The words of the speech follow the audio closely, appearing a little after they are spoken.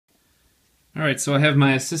All right, so I have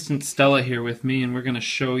my assistant Stella here with me, and we're going to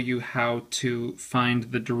show you how to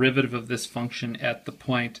find the derivative of this function at the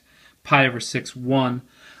point pi over 6, 1.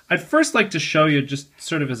 I'd first like to show you, just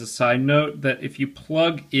sort of as a side note, that if you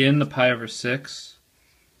plug in the pi over 6,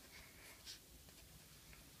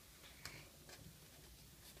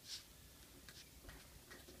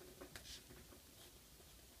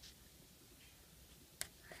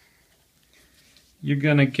 you're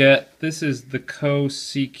going to get, this is the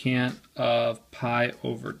cosecant of pi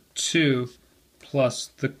over 2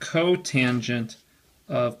 plus the cotangent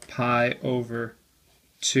of pi over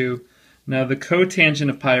 2. Now the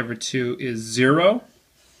cotangent of pi over 2 is 0,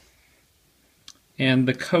 and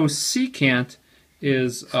the cosecant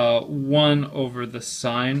is 1 over the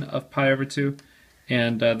sine of pi over 2,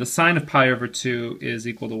 and the sine of pi over 2 is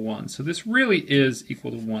equal to 1. So this really is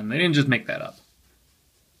equal to 1. They didn't just make that up.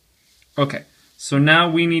 Okay. So now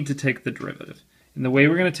we need to take the derivative. And the way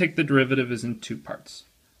we're going to take the derivative is in two parts.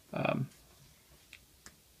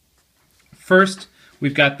 First,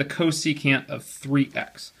 we've got the cosecant of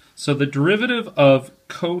 3x. So the derivative of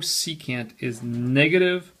cosecant is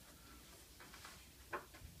negative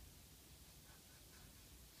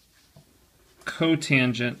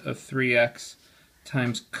cotangent of 3x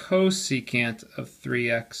times cosecant of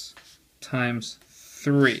 3x times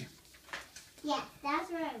 3. Yeah, that's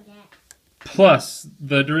what I get. Plus,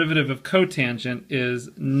 the derivative of cotangent is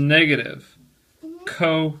negative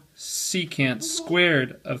cosecant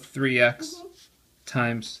squared of 3x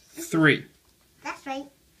times 3. That's right.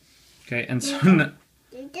 Okay, and so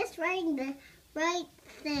You're just writing the right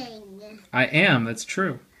thing. I am, that's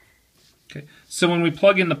true. Okay, so when we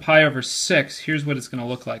plug in the pi over 6, here's what it's going to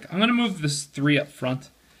look like. I'm going to move this 3 up front.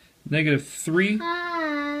 Negative 3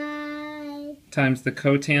 Hi. times the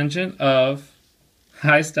cotangent of,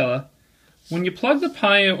 hi Stella. When you plug the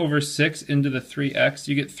pi over 6 into the 3x,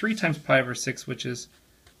 you get 3 times pi over 6, which is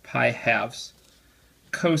pi halves.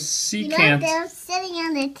 Cosecant... they're sitting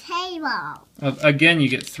on the table. Again, you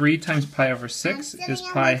get 3 times pi over 6 is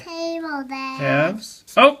pi table, halves.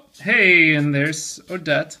 Oh, hey, and there's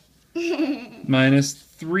Odette. Minus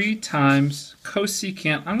 3 times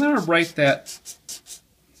cosecant. I'm going to write that,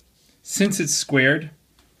 since it's squared.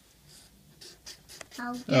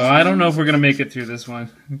 Oh, I don't know if we're going to make it through this one.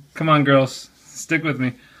 Come on, girls. Stick with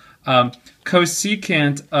me.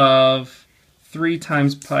 Cosecant of 3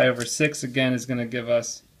 times pi over 6, again, is going to give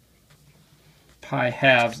us pi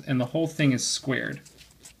halves, and the whole thing is squared.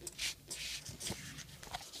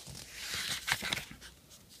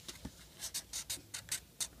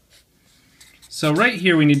 So right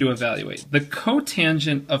here we need to evaluate. The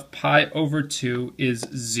cotangent of pi over 2 is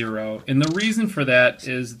 0, and the reason for that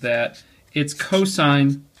is that it's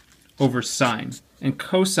cosine over sine, and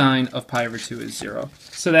cosine of pi over 2 is 0.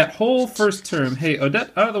 So that whole first term, hey,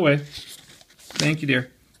 Odette, out of the way. Thank you, dear.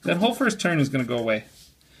 That whole first term is going to go away.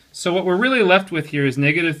 So what we're really left with here is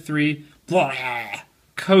negative 3 blah,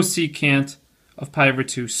 cosecant of pi over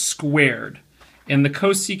 2 squared. And the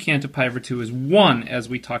cosecant of pi over 2 is 1, as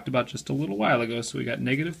we talked about just a little while ago. So we got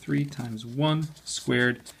negative 3 times 1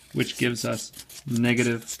 squared, which gives us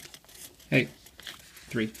negative, hey,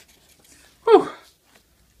 3. Whew.